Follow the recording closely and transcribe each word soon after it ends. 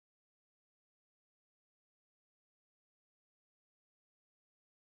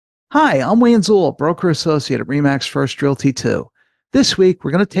Hi, I'm Wayne Zool, broker associate at Remax First Realty 2. This week,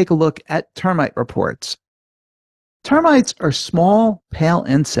 we're going to take a look at termite reports. Termites are small, pale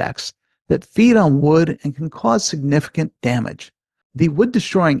insects that feed on wood and can cause significant damage. The Wood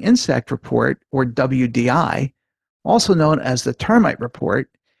Destroying Insect Report, or WDI, also known as the Termite Report,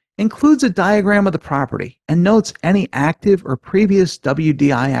 includes a diagram of the property and notes any active or previous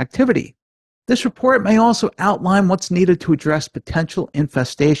WDI activity. This report may also outline what's needed to address potential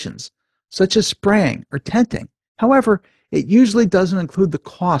infestations, such as spraying or tenting. However, it usually doesn't include the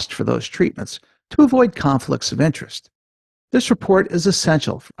cost for those treatments to avoid conflicts of interest. This report is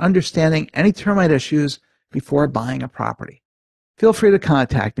essential for understanding any termite issues before buying a property. Feel free to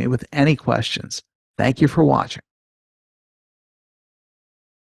contact me with any questions. Thank you for watching.